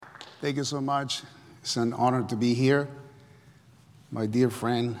Thank you so much. It's an honor to be here. My dear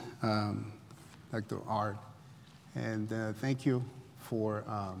friend, Dr. Art, and thank you for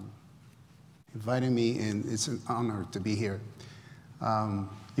inviting me, and it's an honor to be here.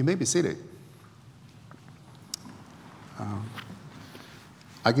 You may be seated.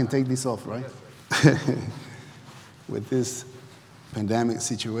 I can take this off, right? With this pandemic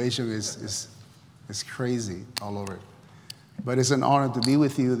situation, it's crazy all over. But it's an honor to be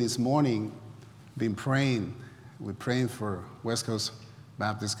with you this morning. Been praying. We're praying for West Coast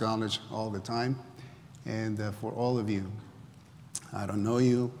Baptist College all the time, and for all of you. I don't know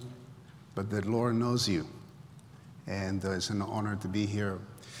you, but the Lord knows you, and it's an honor to be here.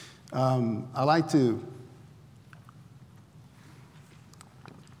 I'd like to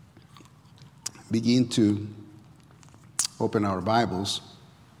begin to open our Bibles.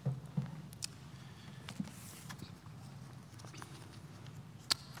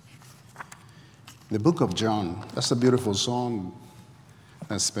 The book of John, that's a beautiful song.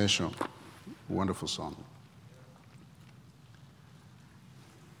 That's special, wonderful song.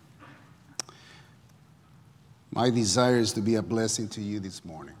 My desire is to be a blessing to you this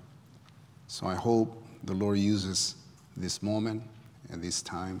morning. So I hope the Lord uses this moment and this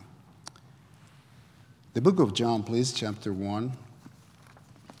time. The book of John, please, chapter 1.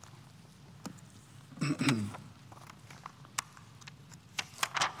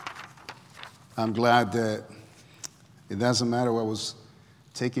 I'm glad that it doesn't matter what was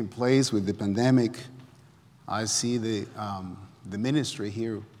taking place with the pandemic. I see the ministry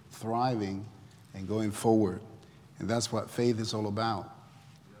here thriving and going forward, and that's what faith is all about.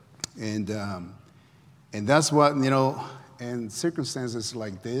 And that's what, in circumstances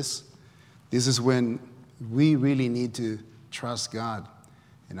like this is when we really need to trust God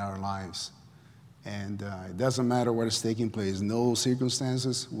in our lives. And it doesn't matter what is taking place. No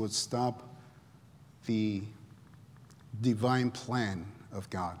circumstances would stop the divine plan of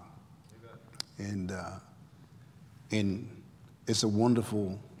God. And it's a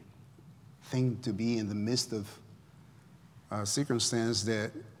wonderful thing to be in the midst of a circumstance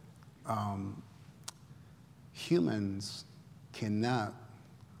that humans cannot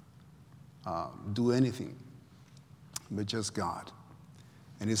do anything but just God.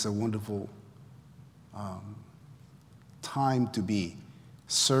 And it's a wonderful time to be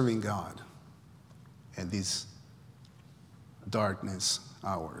serving God at these darkness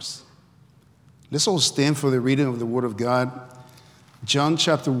hours. Let's all stand for the reading of the Word of God. John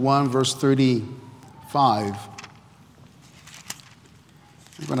chapter 1, verse 35.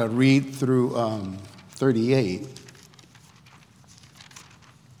 I'm going to read through 38.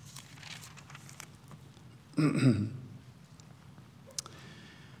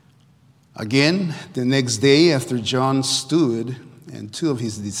 Again, the next day after John stood and two of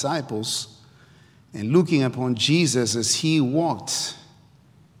his disciples, and looking upon Jesus as he walked,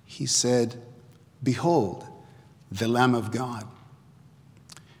 he said, "Behold, the Lamb of God."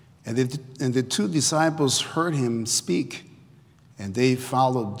 And the two disciples heard him speak, and they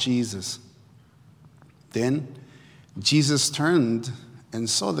followed Jesus. Then Jesus turned and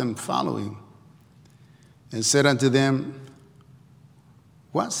saw them following, and said unto them,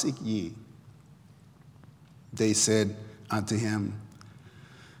 "What seek ye?" They said unto him,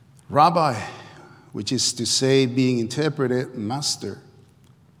 "Rabbi," which is to say, being interpreted, Master,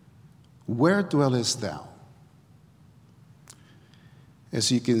 "where dwellest thou?" As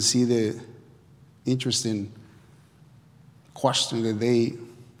you can see, the interesting question that they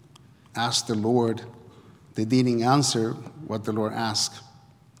asked the Lord, they didn't answer what the Lord asked.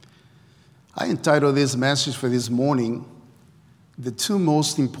 I entitled this message for this morning, "The Two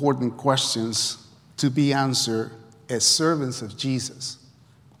Most Important Questions to be Answered as Servants of Jesus."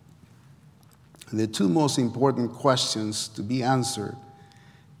 The two most important questions to be answered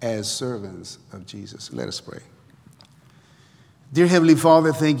as servants of Jesus. Let us pray. Dear Heavenly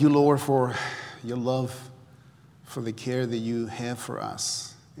Father, thank you, Lord, for your love, for the care that you have for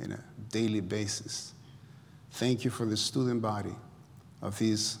us on a daily basis. Thank you for the student body of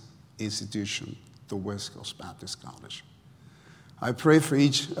this institution, the West Coast Baptist College. I pray for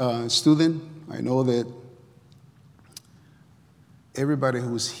each student. I know that everybody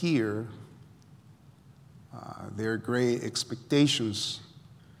who's here, there are great expectations,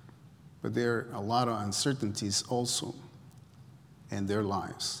 but there are a lot of uncertainties also in their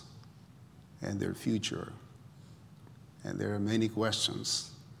lives and their future. And there are many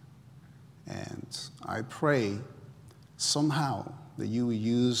questions. And I pray somehow that you will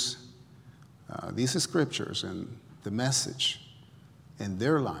use these scriptures and the message in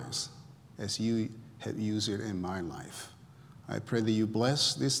their lives as you have used it in my life. I pray that you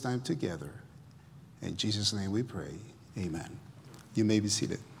bless this time together. In Jesus' name we pray. Amen. You may be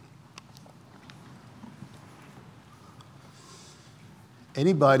seated.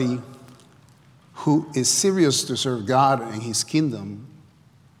 Anybody who is serious to serve God and his kingdom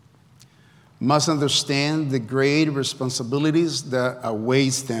must understand the great responsibilities that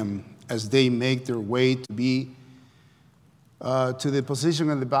await them as they make their way to the position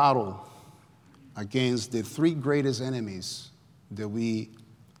of the battle against the three greatest enemies that we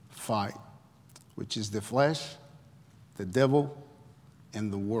fight, which is the flesh, the devil,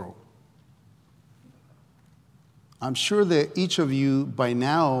 and the world. I'm sure that each of you by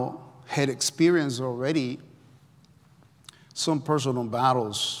now had experienced already some personal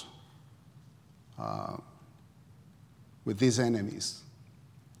battles with these enemies.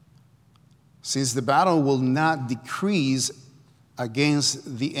 Since the battle will not decrease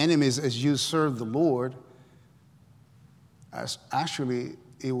against the enemies as you serve the Lord, actually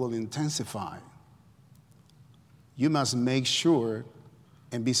it will intensify. You must make sure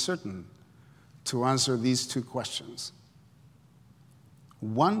and be certain to answer these two questions.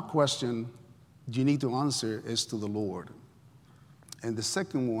 One question you need to answer is to the Lord. And the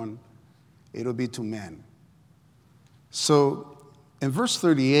second one, it'll be to men. So in verse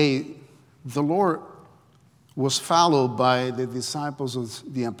 38, the Lord was followed by the disciples of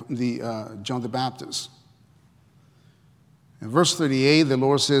John the Baptist. In verse 38, the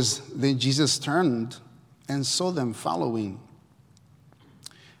Lord says, then Jesus turned and saw them following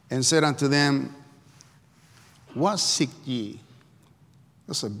and said unto them, what seek ye?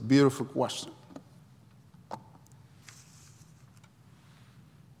 That's a beautiful question.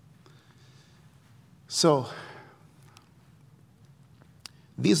 So,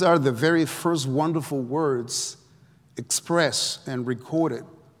 these are the very first wonderful words expressed and recorded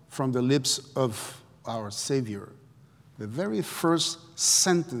from the lips of our Savior. The very first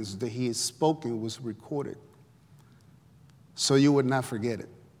sentence that he has spoken was recorded, so you would not forget it.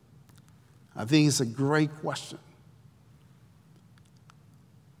 I think it's a great question.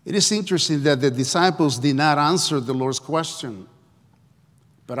 It is interesting that the disciples did not answer the Lord's question,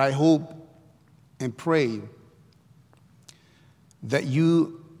 but I hope and pray that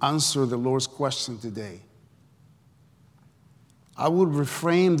you answer the Lord's question today. I would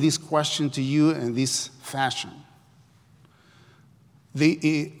reframe this question to you in this fashion.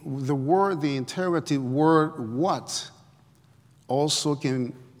 The interrogative word what also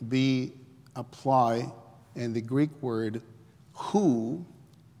can be applied in the Greek word who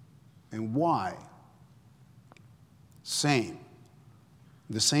and why. Same.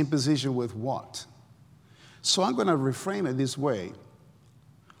 The same position with what. So I'm going to reframe it this way.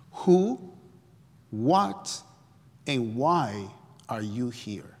 Who, what, and why are you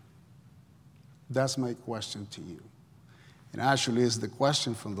here? That's my question to you. And actually, it's the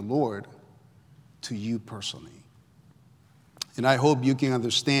question from the Lord to you personally. And I hope you can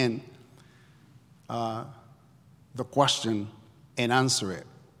understand the question and answer it.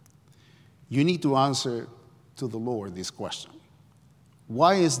 You need to answer to the Lord this question.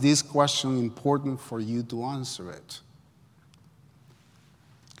 Why is this question important for you to answer it?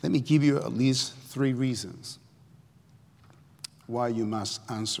 Let me give you at least 3 reasons why you must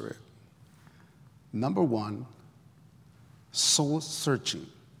answer it. Number 1, soul searching.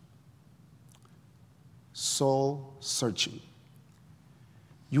 Soul searching.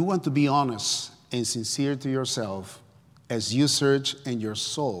 You want to be honest and sincere to yourself as you search in your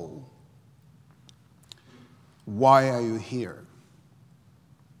soul. Why are you here?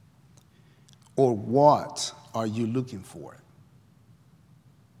 Or what are you looking for?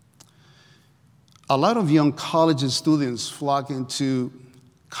 A lot of young college students flock into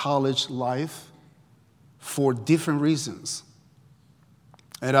college life for different reasons.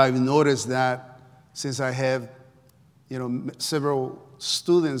 And I've noticed that since I have, several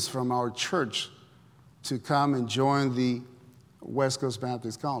students from our church to come and join the West Coast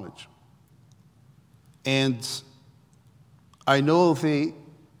Baptist College. And I know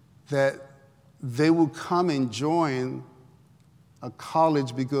that they will come and join a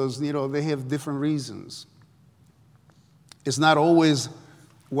college because, they have different reasons. It's not always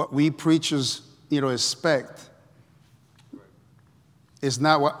what we preachers, expect. It's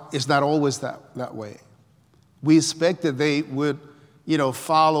not always that way. We expect that they would,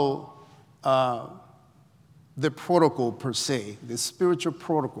 follow the protocol per se, the spiritual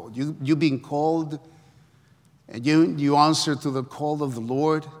protocol. You being called, and you answer to the call of the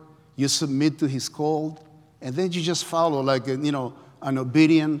Lord. You submit to his call, and then you just follow like an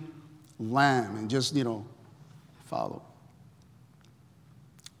obedient lamb and just, follow.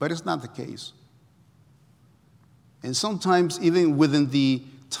 But it's not the case. And sometimes even within the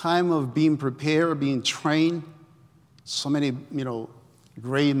time of being prepared, being trained, so many,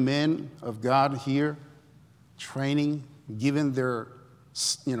 great men of God here, training, giving their,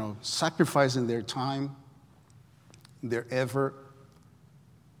 sacrificing their time, their effort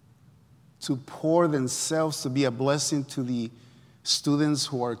to pour themselves to be a blessing to the students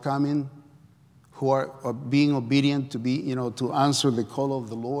who are coming, who are being obedient to be, to answer the call of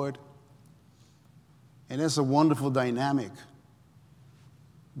the Lord. And it's a wonderful dynamic.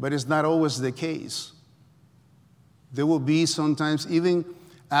 But it's not always the case. There will be sometimes, even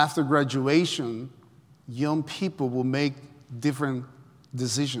after graduation, young people will make different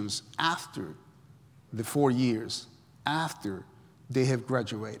decisions after the 4 years, after they have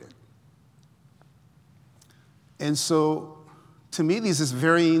graduated. And so, to me, this is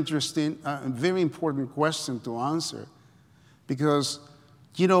very interesting, very important question to answer, because,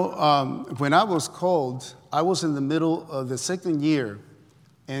 when I was called, I was in the middle of the second year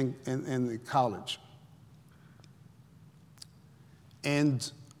in the college.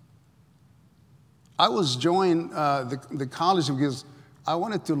 And I was joining the college because I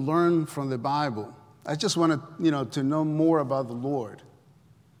wanted to learn from the Bible. I just wanted, to know more about the Lord.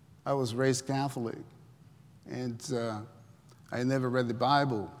 I was raised Catholic, and I never read the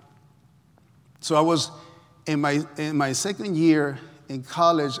Bible. So I was in my second year in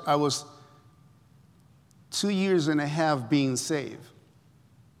college. I was 2 years and a half being saved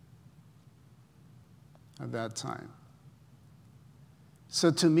at that time.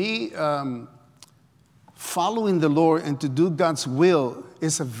 So to me, following the Lord and to do God's will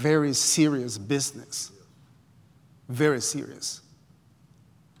is a very serious business. Very serious.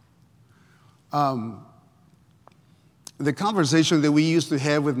 The conversation that we used to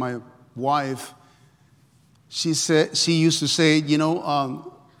have with my wife, she used to say,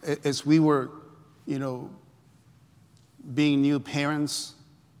 as we were, being new parents,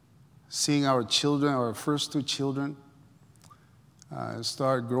 seeing our children, our first two children,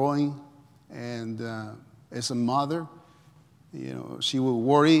 start growing, and as a mother, she will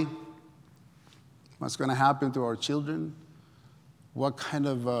worry what's going to happen to our children, what kind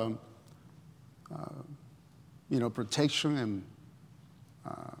of protection and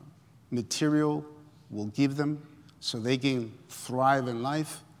material we'll give them so they can thrive in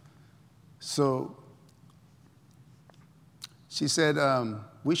life. So she said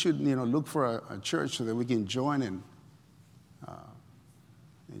we should look for a church so that we can join and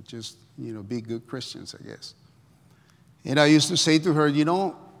just be good Christians, I guess. And I used to say to her,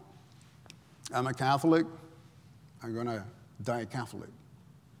 I'm a Catholic. I'm going to die Catholic.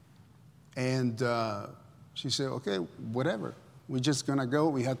 And she said, okay, whatever. We're just going to go.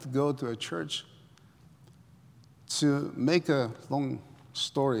 We had to go to a church. To make a long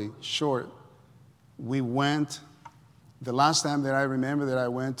story short, we went. The last time that I remember that I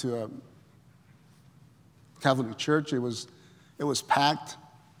went to a Catholic church, it was packed.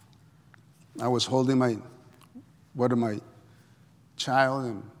 I was holding my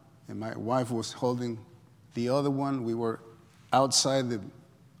child, and my wife was holding the other one. We were outside the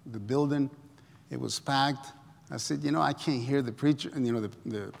building. It was packed. I said, I can't hear the preacher, and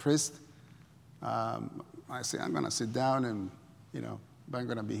the priest. I said, I'm going to sit down, and but I'm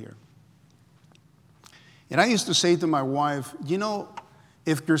going to be here. And I used to say to my wife,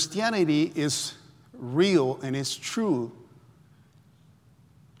 if Christianity is real and it's true,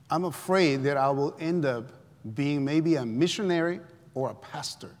 I'm afraid that I will end up being maybe a missionary or a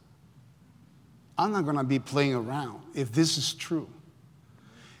pastor. I'm not going to be playing around if this is true.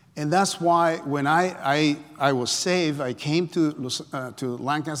 And that's why when I was saved, I came to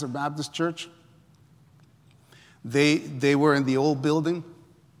Lancaster Baptist Church. They were in the old building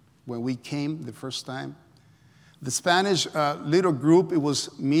when we came the first time. The Spanish little group, it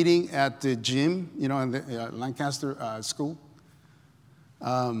was meeting at the gym, in the Lancaster school.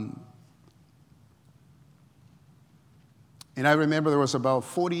 And I remember there was about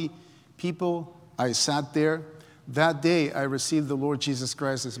 40 people. I sat there. That day, I received the Lord Jesus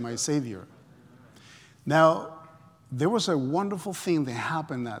Christ as my Savior. Now, there was a wonderful thing that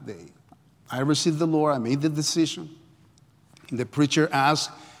happened that day. I received the Lord. I made the decision. The preacher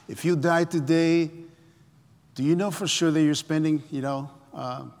asked, if you die today, do you know for sure that you're spending,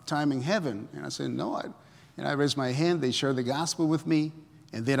 time in heaven? And I said, no. And I raised my hand. They shared the gospel with me.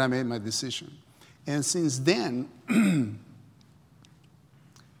 And then I made my decision. And since then,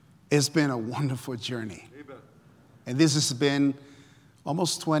 it's been a wonderful journey. Amen. And this has been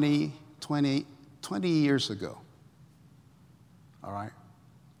almost 20 years ago. All right?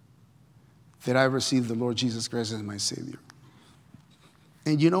 That I received the Lord Jesus Christ as my Savior.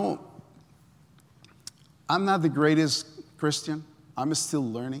 And I'm not the greatest Christian. I'm still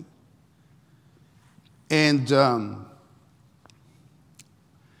learning. And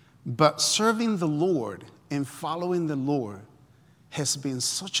but serving the Lord and following the Lord has been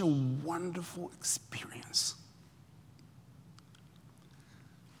such a wonderful experience.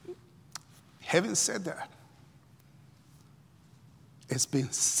 Having said that, it's been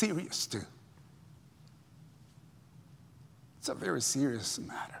serious too. It's a very serious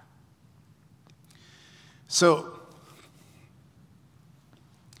matter. So,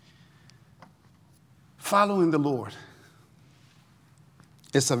 following the Lord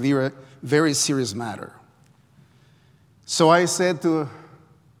is a very, very serious matter. So I said to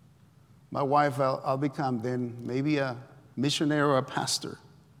my wife, I'll become then maybe a missionary or a pastor.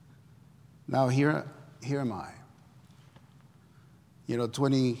 Now here am I.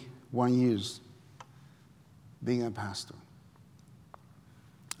 21 years being a pastor.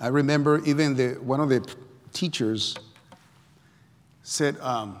 I remember even one of the teachers said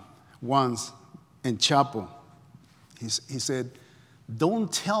once in chapel, he said,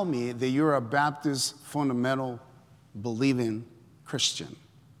 don't tell me that you're a Baptist fundamental believing Christian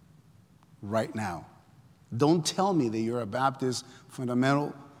right now. Don't tell me that you're a Baptist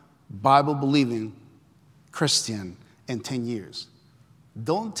fundamental Bible believing Christian in 10 years.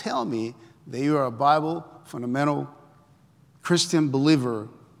 Don't tell me that you're a Bible fundamental Christian believer,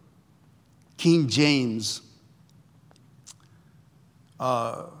 King James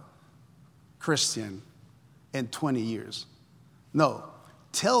Christian in 20 years. No,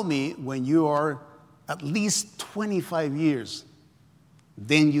 tell me when you are at least 25 years,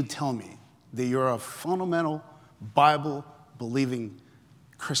 then you tell me that you're a fundamental Bible-believing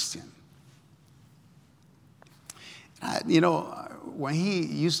Christian. When he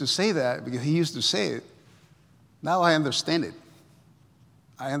used to say that, because he used to say it, now I understand it.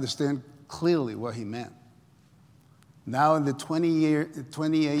 I understand clearly what he meant. Now in the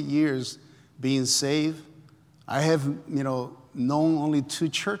 28 years being saved, I have, known only two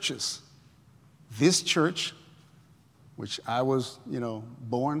churches. This church, which I was,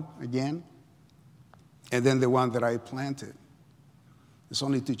 born again, and then the one that I planted. It's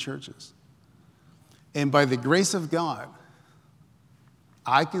only two churches. And by the grace of God,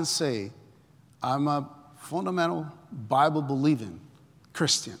 I can say I'm a fundamental Bible-believing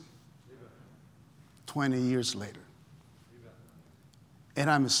Christian 20 years later. And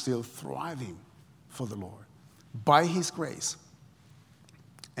I'm still thriving for the Lord by His grace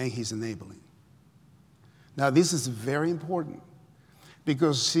and His enabling. Now, this is very important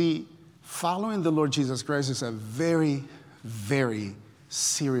because, see, following the Lord Jesus Christ is a very, very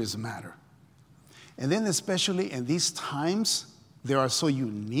serious matter. And then especially in these times, they are so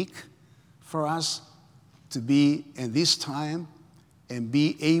unique for us to be in this time and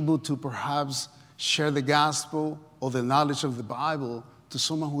be able to perhaps share the gospel or the knowledge of the Bible to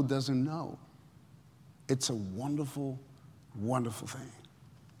someone who doesn't know. It's a wonderful, wonderful thing.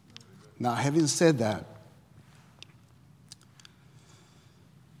 Now, having said that,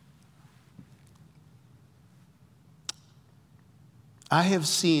 I have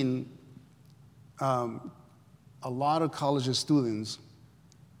seen a lot of college students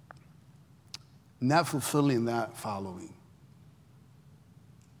not fulfilling that following.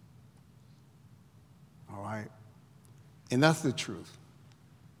 All right? And that's the truth.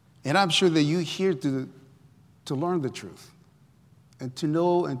 And I'm sure that you're here to learn the truth and to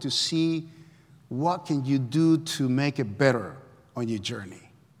know and to see what can you do to make it better on your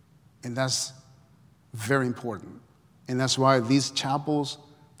journey. And that's very important. And that's why these chapels,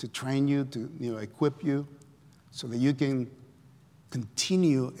 to train you, to equip you, so that you can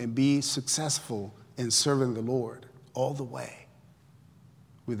continue and be successful in serving the Lord all the way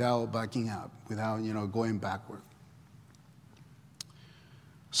without backing up, without going backward.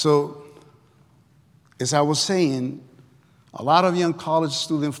 So, as I was saying, a lot of young college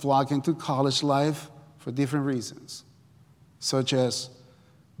students flock into college life for different reasons, such as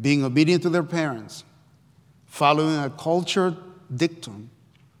being obedient to their parents, following a culture dictum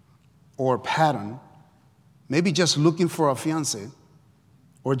or pattern, maybe just looking for a fiancé,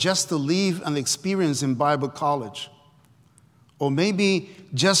 or just to live an experience in Bible college, or maybe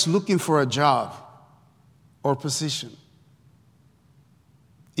just looking for a job or position.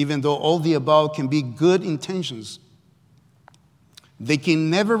 Even though all the above can be good intentions, they can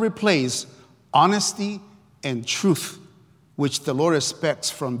never replace honesty and truth, which the Lord expects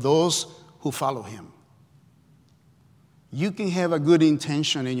from those who follow Him. You can have a good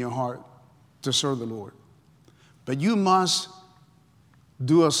intention in your heart to serve the Lord, but you must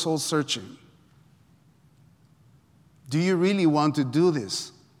do a soul searching. Do you really want to do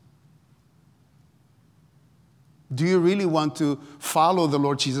this? Do you really want to follow the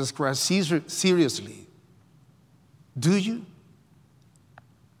Lord Jesus Christ seriously? Do you?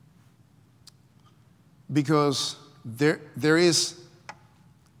 Because there is,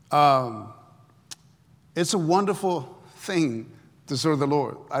 it's a wonderful thing to serve the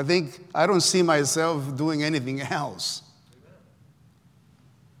Lord. I don't see myself doing anything else.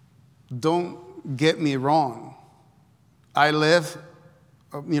 Don't get me wrong. I live,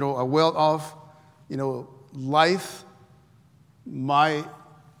 a well-off, life. My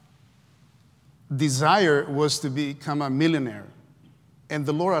desire was to become a millionaire. And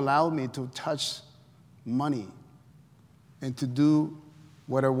the Lord allowed me to touch money and to do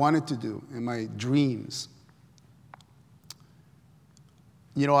what I wanted to do in my dreams.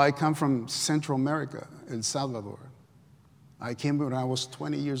 I come from Central America, El Salvador. I came when I was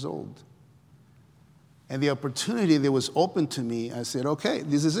 20 years old. And the opportunity that was open to me, I said, okay,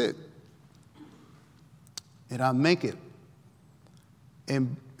 this is it. And I'll make it.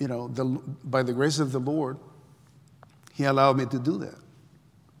 And, by the grace of the Lord, He allowed me to do that.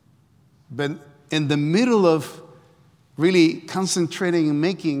 But in the middle of really concentrating and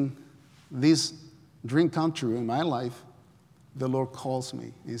making this dream come true in my life, the Lord calls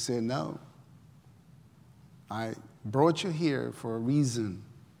me. He said, no, I brought you here for a reason.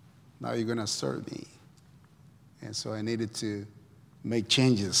 Now you're going to serve me. And so I needed to make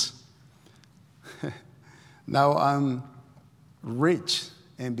changes. Now I'm rich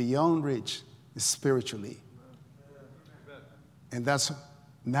and beyond rich spiritually. And that's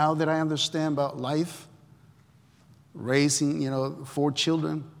now that I understand about life, raising, 4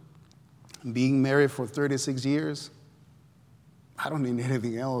 children, being married for 36 years, I don't need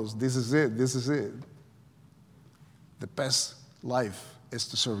anything else. This is it. This is it. The best life is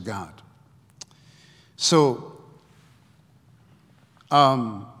to serve God. So,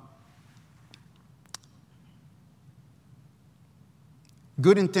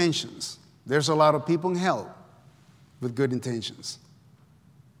 good intentions. There's a lot of people in hell with good intentions.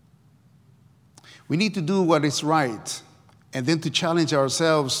 We need to do what is right and then to challenge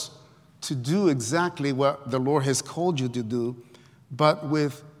ourselves to do exactly what the Lord has called you to do, but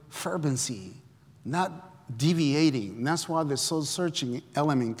with fervency, not deviating. That's why the soul-searching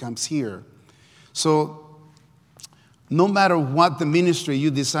element comes here. So no matter what the ministry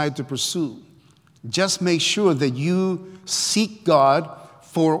you decide to pursue, just make sure that you seek God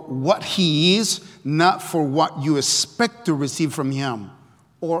for what He is, not for what you expect to receive from Him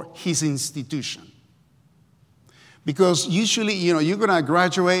or His institution. Because usually, you're going to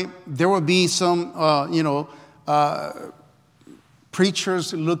graduate. There will be some,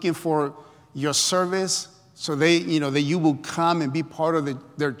 preachers looking for your service, so that you will come and be part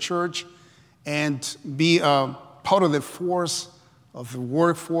of their church and be part of the force of the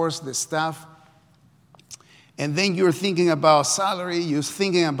workforce, the staff. And then you're thinking about salary. You're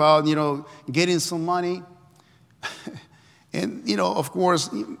thinking about getting some money. And, of course,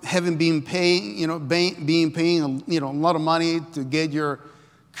 having been paying, paying a lot of money to get your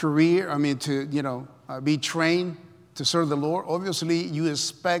career, to, be trained to serve the Lord. Obviously, you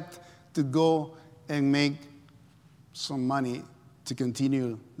expect to go and make some money to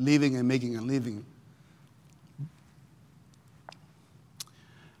continue living and making a living.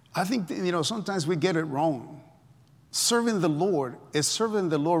 I think, sometimes we get it wrong. Serving the Lord is serving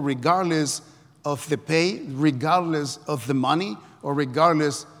the Lord regardless of the pay, regardless of the money, or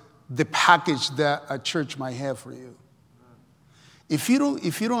regardless the package that a church might have for you. If you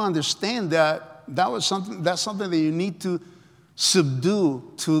don't understand that's something that you need to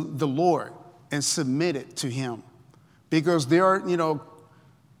subdue to the Lord and submit it to Him. Because there are,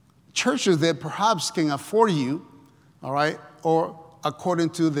 churches that perhaps can afford you, all right, or according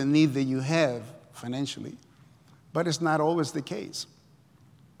to the need that you have financially. But it's not always the case.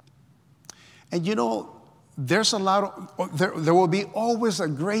 And there's a lot of, there will be always a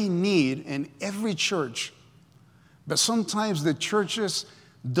great need in every church. But sometimes the churches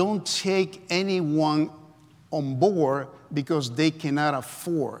don't take anyone on board because they cannot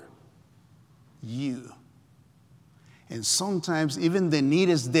afford you. And sometimes even the need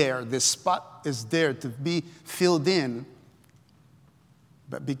is there, the spot is there to be filled in.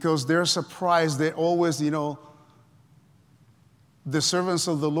 But because they're surprised, they always, the servants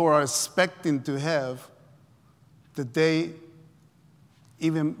of the Lord are expecting to have, that they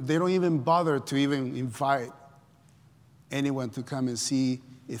don't even bother to even invite anyone to come and see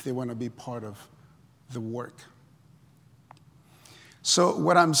if they want to be part of the work. So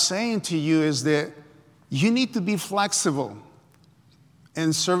what I'm saying to you is that you need to be flexible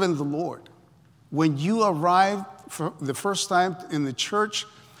in serving the Lord. When you arrive for the first time in the church,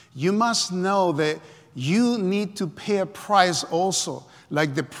 you must know that you need to pay a price also,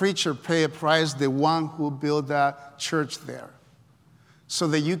 like the preacher paid a price, the one who built that church there, so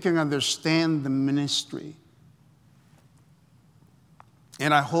that you can understand the ministry.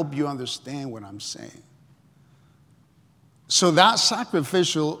 And I hope you understand what I'm saying. So that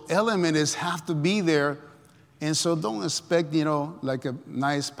sacrificial element have to be there. And so don't expect, like a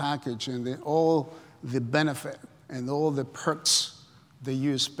nice package and then all the benefit and all the perks that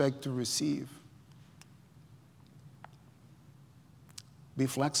you expect to receive. Be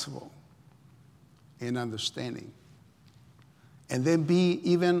flexible in understanding. And then be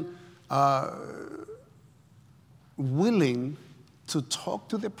even willing to talk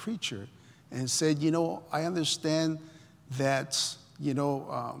to the preacher and say, I understand that,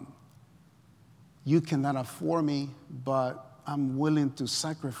 you cannot afford me, but I'm willing to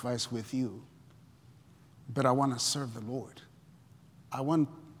sacrifice with you. But I want to serve the Lord. I want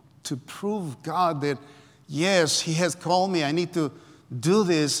to prove God that, yes, He has called me. I need to do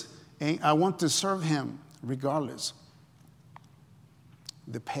this, and I want to serve Him regardless.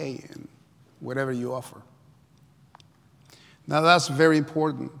 The pay and whatever you offer. Now, that's very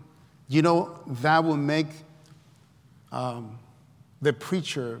important. That will make the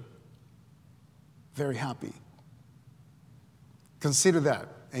preacher very happy. Consider that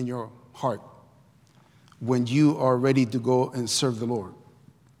in your heart when you are ready to go and serve the Lord.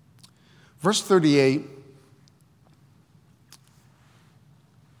 Verse 38,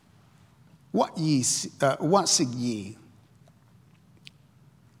 what seek ye?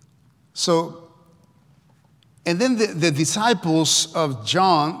 So, and then the disciples of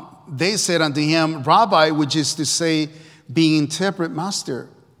John, they said unto him, Rabbi, which is to say, being interpret, Master,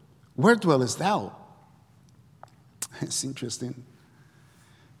 where dwellest thou? It's interesting.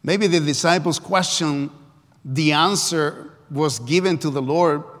 Maybe the disciples' question, the answer was given to the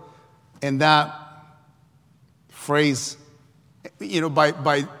Lord, and that phrase,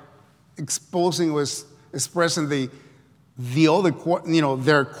 by exposing was expressing the other,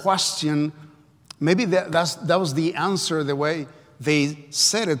 their question. Maybe that was the answer, the way they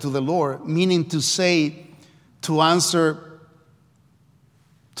said it to the Lord, meaning to say, to answer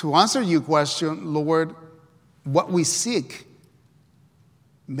your question, Lord, what we seek,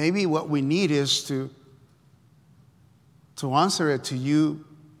 maybe what we need is to answer it to you,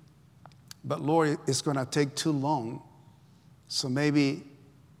 but Lord, it's going to take too long. So maybe,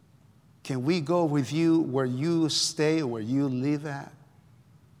 can we go with you where you stay, where you live at?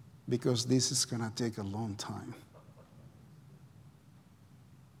 Because this is going to take a long time.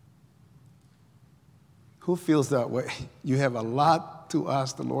 Who feels that way? You have a lot to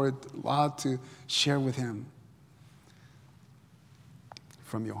ask the Lord, a lot to share with Him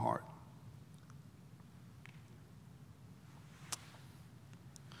from your heart.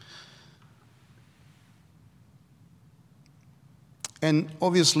 And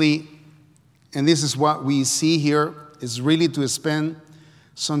obviously, and this is what we see here, is really to spend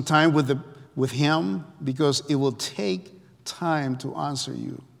some time with Him, because it will take time to answer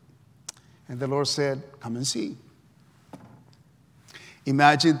you. And the Lord said, come and see.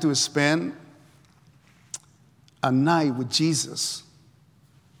 Imagine to spend a night with Jesus.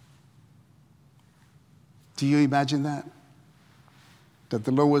 Do you imagine that? That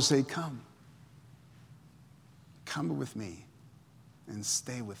the Lord will say, come with me and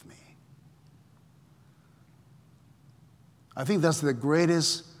stay with me. I think that's the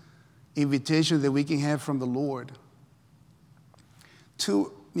greatest invitation that we can have from the Lord.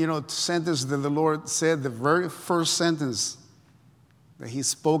 Two sentence that the Lord said, the very first sentence that He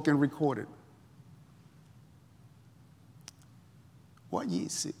spoke and recorded. What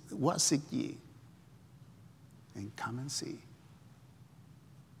seek ye? And come and see.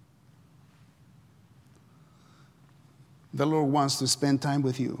 The Lord wants to spend time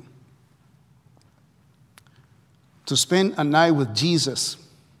with you. To spend a night with Jesus.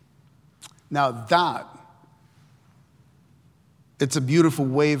 Now that, it's a beautiful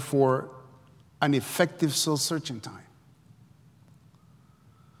way for an effective soul-searching time.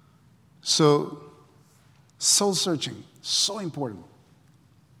 So, soul-searching, so important.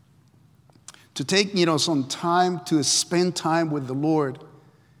 To take, some time to spend time with the Lord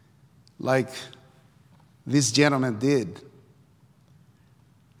like this gentleman did.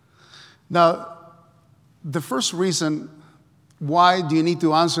 Now, the first reason why do you need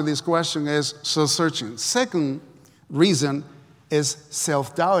to answer this question is soul-searching. Second reason is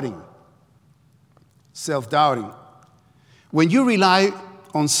self-doubting. Self-doubting. When you rely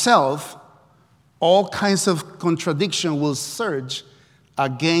on self, all kinds of contradiction will surge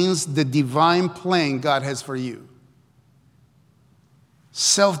against the divine plan God has for you.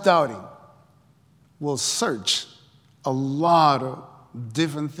 Self-doubting. will search a lot of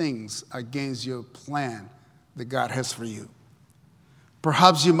different things against your plan that God has for you.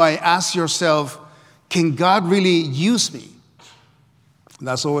 Perhaps you might ask yourself, can God really use me?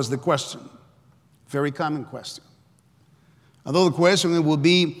 That's always the question. Very common question. Another question will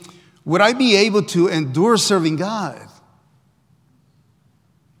be, would I be able to endure serving God?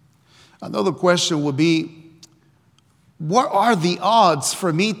 Another question would be, what are the odds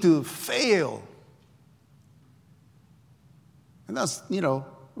for me to fail? And that's,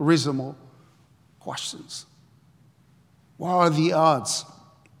 reasonable questions. What are the odds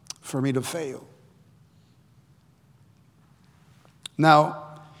for me to fail?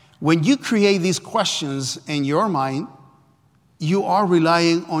 Now, when you create these questions in your mind, you are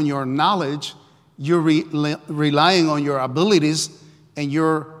relying on your knowledge, you're relying on your abilities and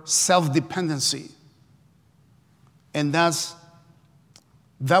your self-dependency. And that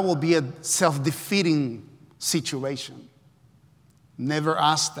will be a self-defeating situation. Never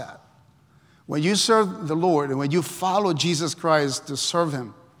ask that. When you serve the Lord and when you follow Jesus Christ to serve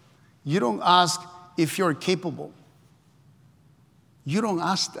Him, you don't ask if you're capable. You don't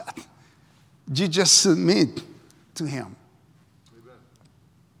ask that. You just submit to Him.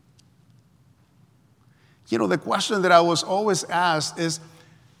 The question that I was always asked is,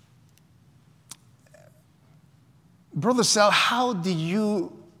 Brother Sal, how did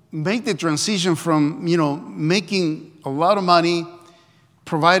you make the transition from, making a lot of money,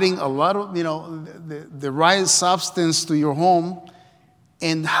 providing a lot of, the right substance to your home,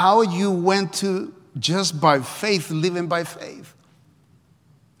 and how you went to just by faith, living by faith?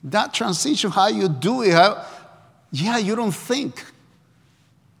 That transition, how you do it, you don't think.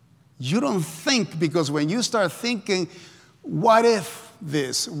 You don't think, because when you start thinking, what if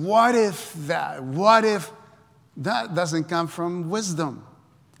this? What if that? What if that doesn't come from wisdom?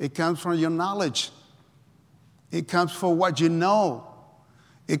 It comes from your knowledge. It comes from what you know.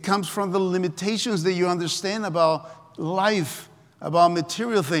 It comes from the limitations that you understand about life, about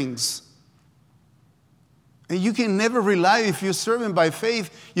material things. And you can never rely, if you're serving by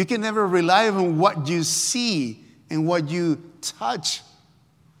faith, you can never rely on what you see and what you touch.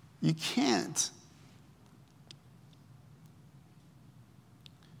 You can't.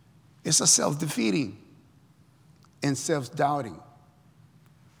 It's a self-defeating and self-doubting.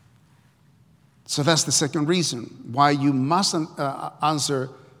 So that's the second reason why you must answer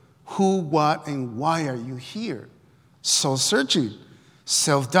who, what, and why are you here? Soul-searching,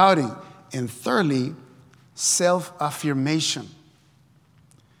 self-doubting, and thirdly, self-affirmation.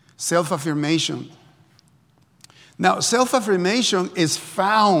 Self-affirmation. Now, self-affirmation is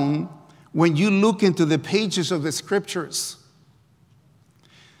found when you look into the pages of the Scriptures.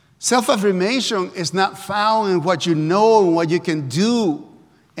 Self-affirmation is not found in what you know and what you can do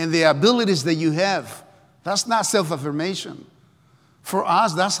and the abilities that you have. That's not self-affirmation. For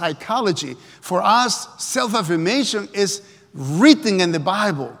us, that's psychology. For us, self-affirmation is written in the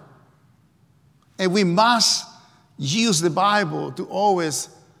Bible. And we must use the Bible to always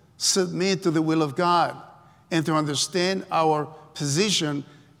submit to the will of God and to understand our position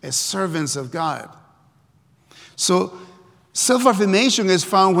as servants of God. So, self-affirmation is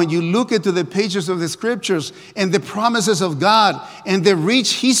found when you look into the pages of the Scriptures and the promises of God and the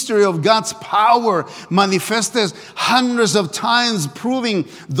rich history of God's power manifested hundreds of times, proving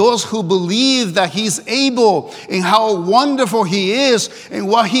those who believe that He's able and how wonderful He is and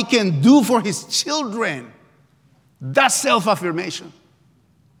what He can do for His children. That's self-affirmation.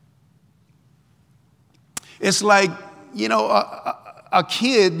 It's like, a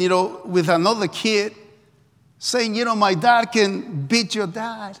kid, with another kid saying, my dad can beat your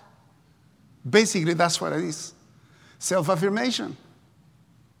dad. Basically, that's what it is. Self-affirmation.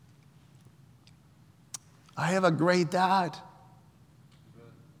 I have a great dad.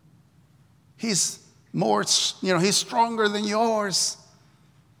 He's more, he's stronger than yours.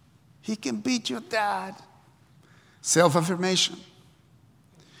 He can beat your dad. Self-affirmation.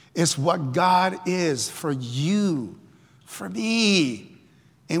 It's what God is for you, for me,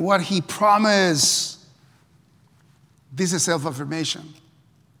 and what He promised. This is self-affirmation.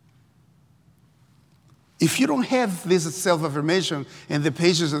 If you don't have this self-affirmation in the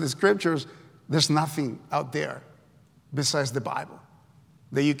pages of the Scriptures, there's nothing out there besides the Bible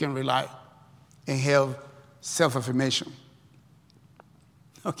that you can rely and have self-affirmation.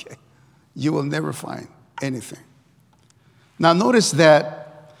 Okay, you will never find anything. Now notice that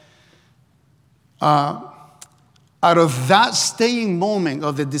out of that staying moment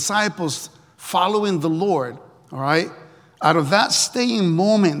of the disciples following the Lord, all right, out of that staying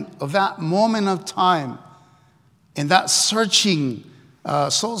moment, of that moment of time, and that searching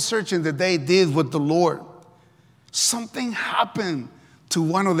soul searching that they did with the Lord, something happened to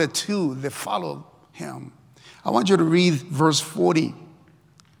one of the two that followed him. I want you to read verse 40.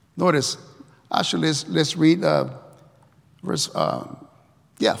 Notice, actually, let's read verse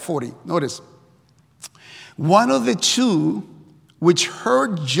 40. Notice, one of the two which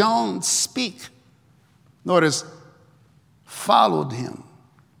heard John speak, notice, followed him.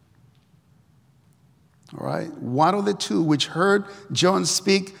 All right? One of the two which heard John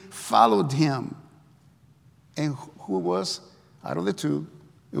speak followed him. And who was out of the two?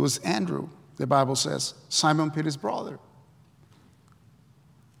 It was Andrew, the Bible says, Simon Peter's brother.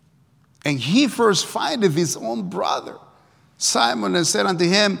 And he first findeth his own brother, Simon, and said unto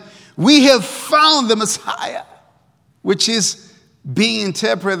him, we have found the Messiah, which is being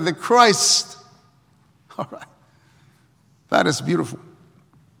interpreted the Christ. All right. That is beautiful.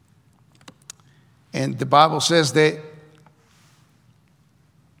 And the Bible says that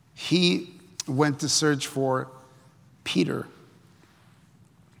he went to search for Peter.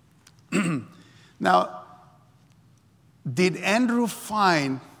 Now, did Andrew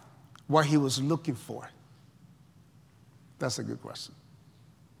find what he was looking for? That's a good question.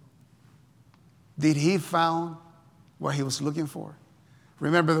 Did he find what he was looking for?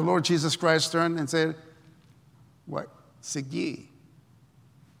 Remember, the Lord Jesus Christ turned and said, what? Seek ye.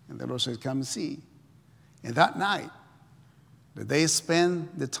 And the Lord said, come and see. And that night, that they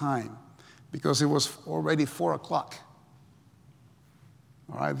spent the time, because it was already 4 o'clock.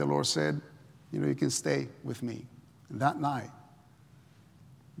 All right, the Lord said, you can stay with me. And that night,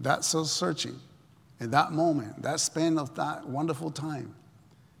 that soul searching, in that moment, that span of that wonderful time,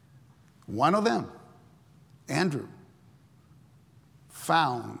 one of them, Andrew,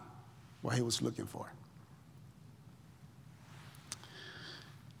 found what he was looking for.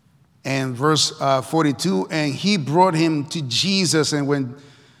 And verse 42, and he brought him to Jesus, and when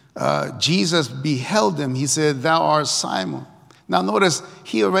Jesus beheld him, he said, thou art Simon. Now notice,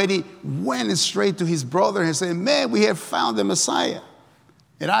 he already went straight to his brother and said, man, we have found the Messiah.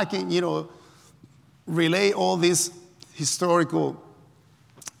 And I can, relay all this historical,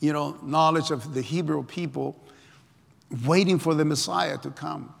 knowledge of the Hebrew people waiting for the Messiah to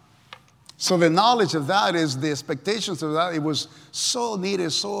come. So the knowledge of that is the expectations of that. It was so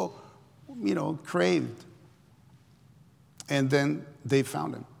needed, so, craved. And then they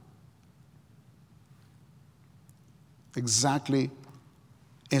found him. Exactly.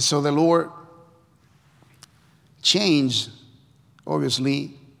 And so the Lord changed,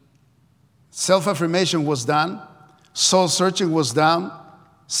 obviously. Self-affirmation was done. Soul-searching was done.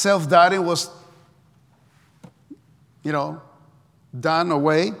 Self-doubting was, done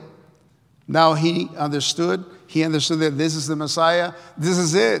away. Now he understood. He understood that this is the Messiah. This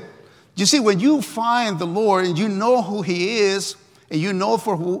is it. You see, when you find the Lord and you know who he is, and you know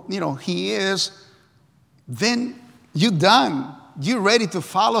for who, he is, then you're done. You're ready to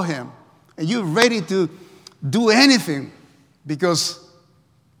follow him. And you're ready to do anything because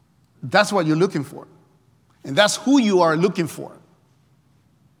that's what you're looking for. And that's who you are looking for.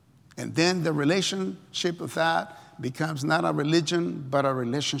 And then the relationship of that becomes not a religion, but a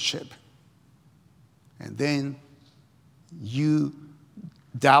relationship. And then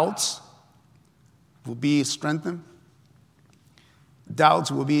doubts will be strengthened.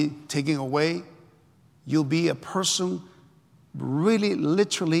 Doubts will be taken away. You'll be a person really,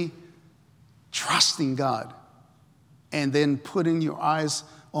 literally trusting God and then putting your eyes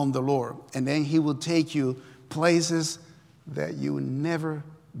on the Lord. And then he will take you places that you never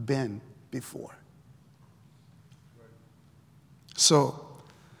been before. So,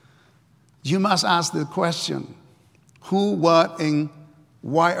 you must ask the question, who, what, and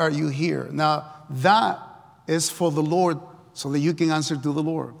why are you here? Now, that is for the Lord so that you can answer to the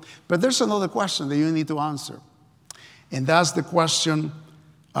Lord. But there's another question that you need to answer. And that's the question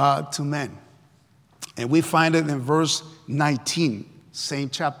to men. And we find it in verse 19, same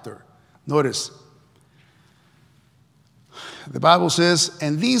chapter. Notice, the Bible says,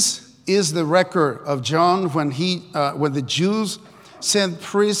 and this is the record of John when the Jews sent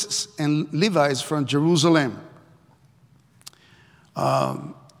priests and Levites from Jerusalem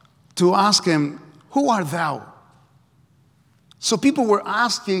to ask him, who art thou? So people were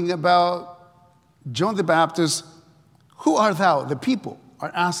asking about John the Baptist, who art thou? The people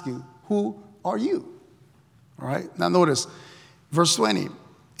are asking, who are you? All right, now notice, verse 20.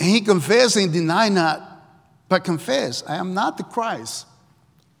 And he confessed and denied not, but confessed, I am not the Christ.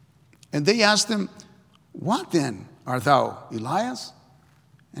 And they asked him, what then? Art thou Elias?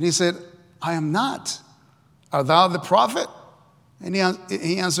 And he said, I am not. Art thou the prophet? And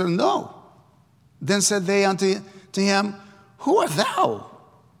he answered, no. Then said they unto him, who art thou,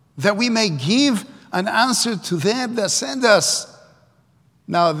 that we may give an answer to them that send us?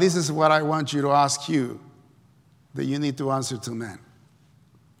 Now, this is what I want you to ask you, that you need to answer to men.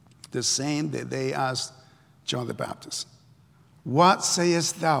 The same that they asked John the Baptist. What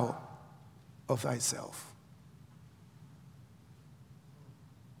sayest thou of thyself?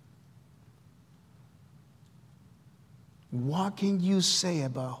 What can you say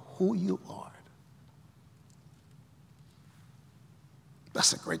about who you are?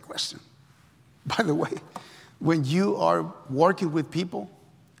 That's a great question. By the way, when you are working with people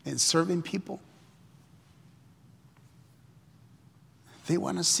and serving people, they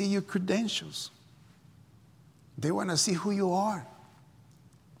want to see your credentials. They want to see who you are.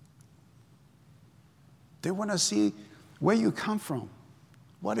 They want to see where you come from.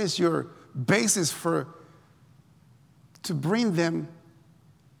 What is your basis to bring them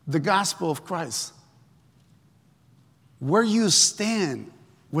the gospel of Christ? Where you stand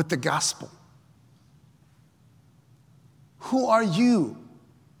with the gospel. Who are you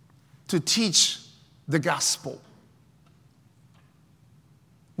to teach the gospel?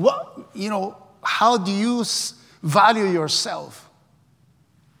 How do you value yourself?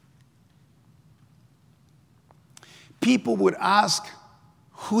 People would ask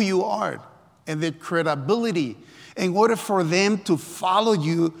who you are and their credibility. In order for them to follow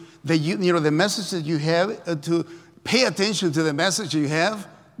you, the message that you have, to pay attention to the message you have,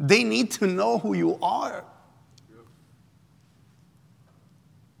 they need to know who you are.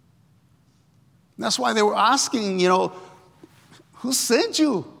 That's why they were asking, who sent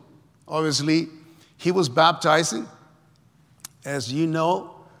you? Obviously, he was baptizing. As you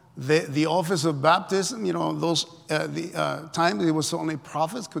know, the office of baptism, the time it was only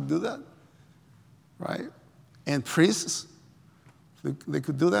prophets could do that, right? And priests, they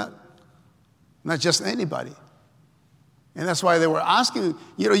could do that. Not just anybody. And that's why they were asking,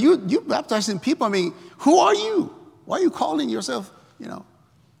 you baptizing people. I mean, who are you? Why are you calling yourself,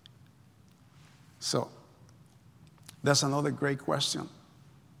 So, that's another great question.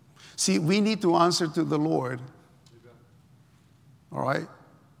 See, we need to answer to the Lord, all right,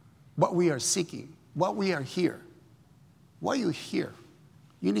 what we are seeking, what we are here. Why are you here?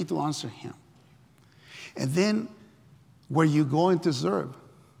 You need to answer him. And then, where you going to serve,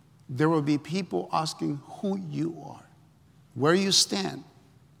 there will be people asking who you are, where you stand.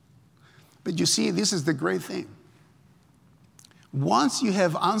 But you see, this is the great thing. Once you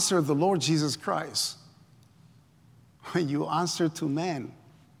have answered the Lord Jesus Christ, when you answer to man,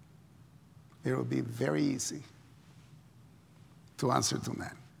 it will be very easy to answer to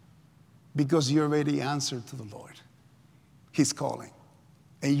man. Because you already answered to the Lord. He's calling.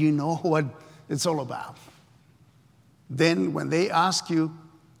 And you know what it's all about. Then when they ask you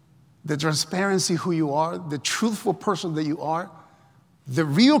the transparency who you are, the truthful person that you are, the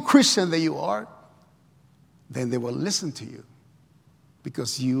real Christian that you are, then they will listen to you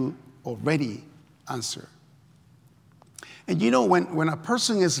because you already answer. And when a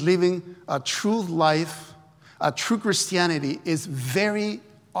person is living a true life, a true Christianity, is very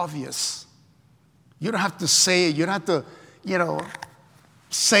obvious. You don't have to say it. You don't have to,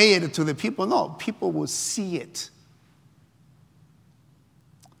 say it to the people. No, people will see it.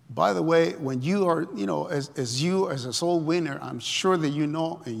 By the way, when you are, as a soul winner, I'm sure that you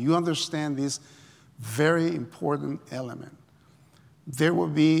know and you understand this very important element. There will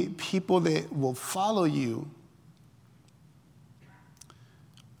be people that will follow you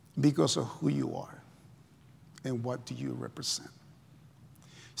because of who you are and what do you represent.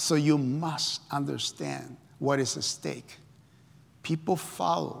 So you must understand what is at stake. People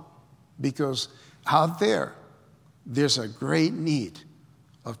follow because out there's a great need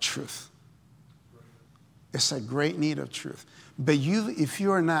of truth. It's a great need of truth. But if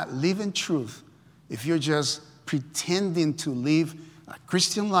you are not living truth, if you're just pretending to live a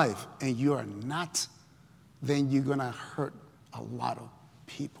Christian life and you are not, then you're going to hurt a lot of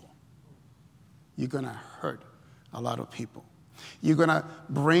people. You're going to hurt a lot of people. You're going to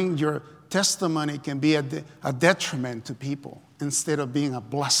bring your testimony can be a detriment to people. Instead of being a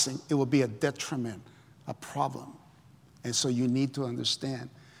blessing, it will be a detriment, a problem. And so you need to understand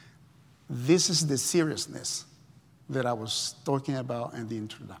this is the seriousness that I was talking about in the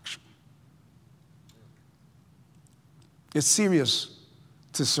introduction. It's serious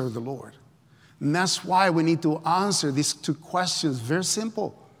to serve the Lord. And that's why we need to answer these two questions. Very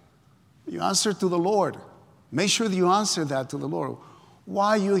simple. You answer to the Lord. Make sure that you answer that to the Lord. Why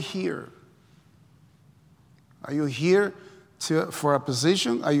are you here? Are you here for a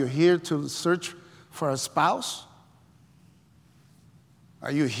position? Are you here to search for a spouse?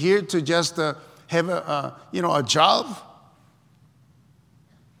 Are you here to just have a job?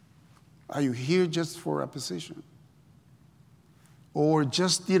 Are you here just for a position? Or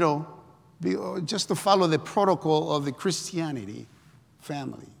just, just to follow the protocol of the Christianity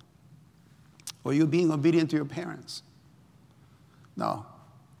family? Or you being obedient to your parents? No,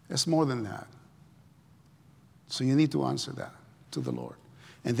 it's more than that. So you need to answer that to the Lord.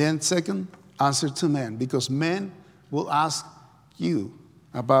 And then second, answer to men, because men will ask you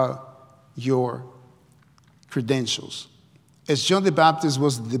about your credentials. As John the Baptist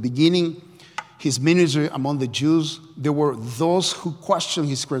was at the beginning, his ministry among the Jews, there were those who questioned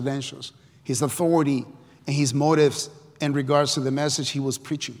his credentials, his authority, and his motives in regards to the message he was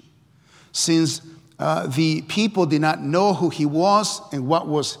preaching. Since the people did not know who he was and what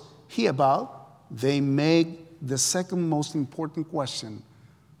was he about, they made the second most important question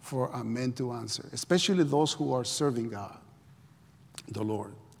for a man to answer, especially those who are serving God, the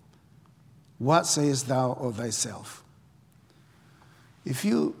Lord. What sayest thou of thyself? If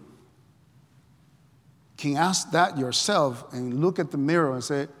you can ask that yourself and look at the mirror and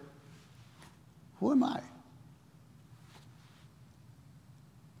say, who am I?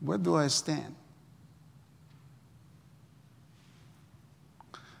 Where do I stand?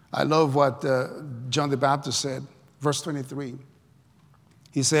 I love what John the Baptist said, verse 23.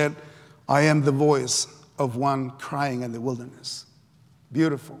 He said, I am the voice of one crying in the wilderness.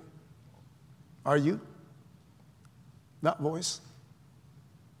 Beautiful. Are you that voice?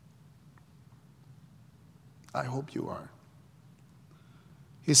 I hope you are.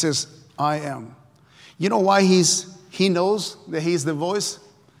 He says, I am. You know why he knows that he's the voice?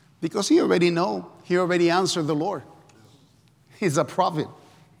 Because he already knows. He already answered the Lord. He's a prophet.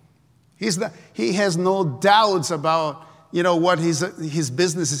 He has no doubts about, what his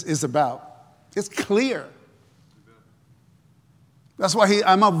business is about. It's clear. That's why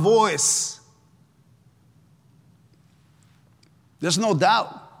I'm a voice. There's no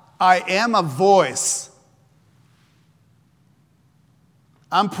doubt. I am a voice.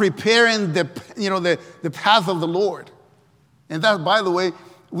 I'm preparing the path of the Lord. And that, by the way,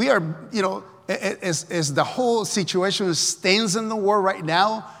 we are, as the whole situation stands in the world right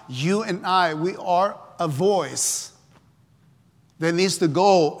now, you and I, we are a voice that needs to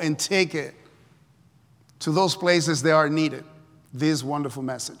go and take it to those places that are needed. This wonderful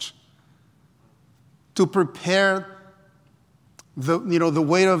message. To prepare the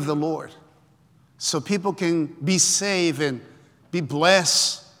way of the Lord so people can be saved and be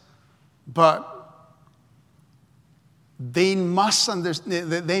blessed, but they must understand,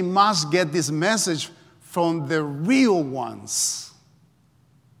 they must get this message from the real ones.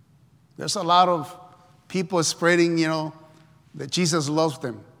 There's a lot of people spreading, that Jesus loves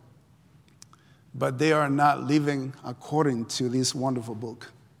them, but they are not living according to this wonderful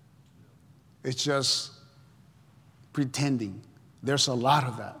book. It's just pretending. There's a lot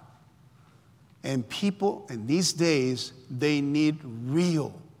of that. And people in these days, they need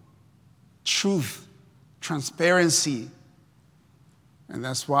real truth, transparency. And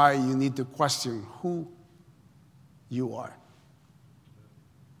that's why you need to question who you are.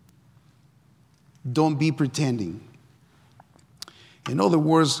 Don't be pretending. In other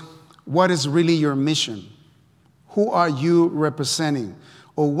words, what is really your mission? Who are you representing?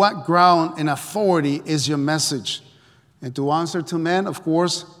 Or what ground and authority is your message? And to answer to men, of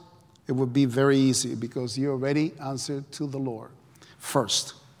course, it would be very easy because you already answered to the Lord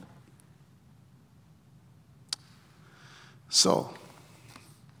first. So,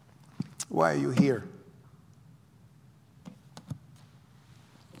 why are you here?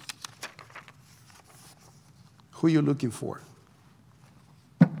 Who are you looking for?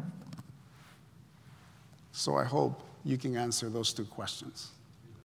 So I hope you can answer those two questions.